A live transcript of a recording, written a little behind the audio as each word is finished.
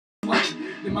flight.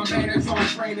 Then my man is on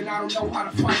train and I don't know how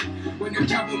to fight. When the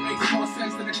devil makes more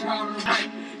sense than the crowd on the right.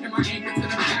 And my anchor to the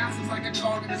past is like a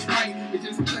dog in the fight. It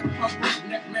just click up,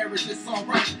 neck marriage, it's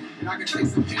alright. And I can take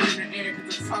some pain in the air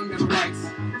cause the tongue never writes.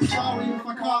 Sorry if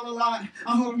I call a lot.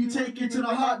 I hope you take it to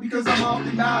the heart because I'm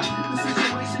often not. The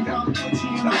situation got me put you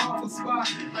in an awful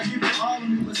spot. I give you all of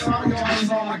me, but sorry, all is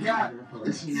all I got.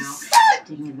 You know,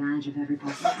 taking advantage of every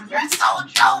possible. You're so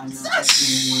dumb,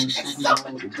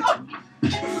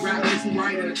 Rappers who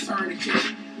write at a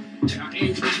tourniquet. And our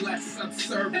age was less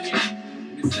subservient.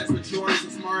 And it says majorities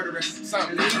was murderous.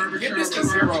 Something. Get this to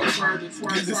zero.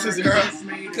 Get this to zero.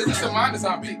 Because it's a minus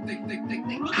on me.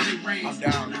 I'm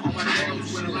down. All my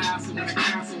nails with a lasso and a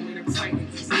castle made of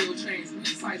titans, steel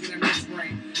chains, sizing and mixed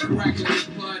brain.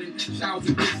 Coagulated blood and showers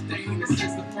of good stain. And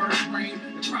since the first rain,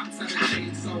 the crops haven't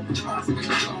changed. So hearts are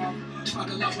gonna starve.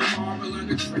 Huddle up with marble and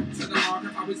a trip to the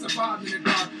market. How we survived in the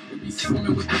dark. We'd be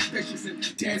swimming with the fishes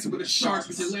and dancing with the sharks.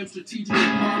 With your limbs strategically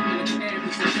carved in the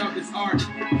canvas and dubbed as art.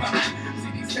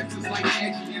 See, these hips is like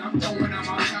edgy, and I'm throwing out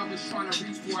my pelvis trying to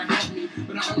reach for and help me.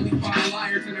 But I only find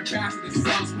liars in a basket that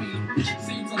sells weed.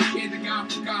 Seems some kid that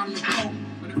got forgot on the boat.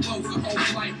 But it flows the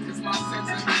whole life because my sense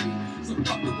is heavy. So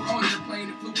fuck the world you're playing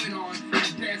the fluid on.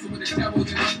 And dancing with the devil,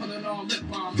 then I'm pulling on lip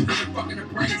balm. And fucking the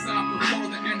brains out before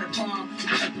the end of bomb.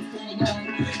 Because before long,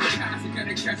 the past is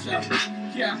gonna catch up.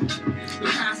 Yeah, the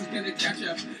past is gonna catch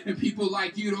up. And people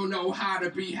like you don't know how to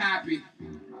be happy.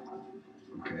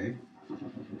 Okay.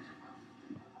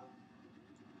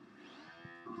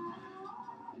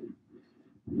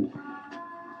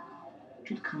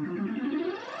 Good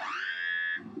comfort.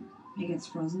 It gets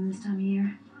frozen this time of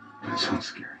year. That sounds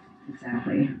scary.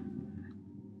 Exactly.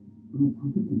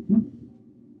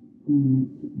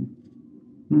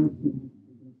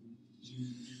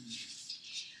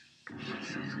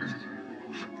 Sounds good.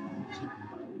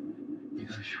 You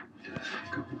guys should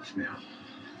go now.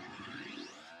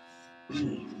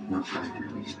 Not quite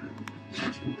really.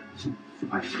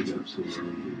 I have to get up so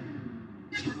early.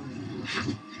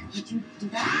 Did you do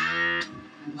that?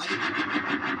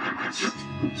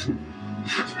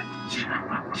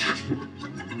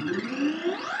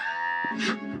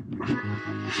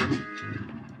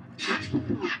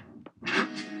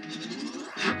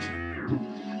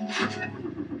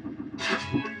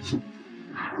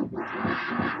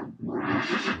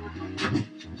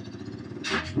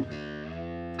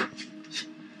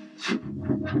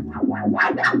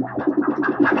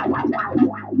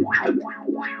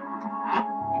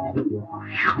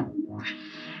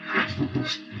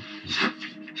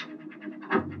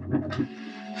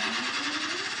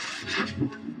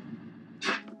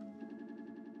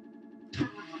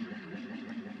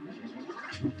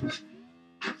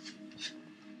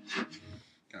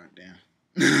 God damn.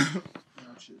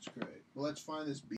 That shit's great. Well, let's find this beat.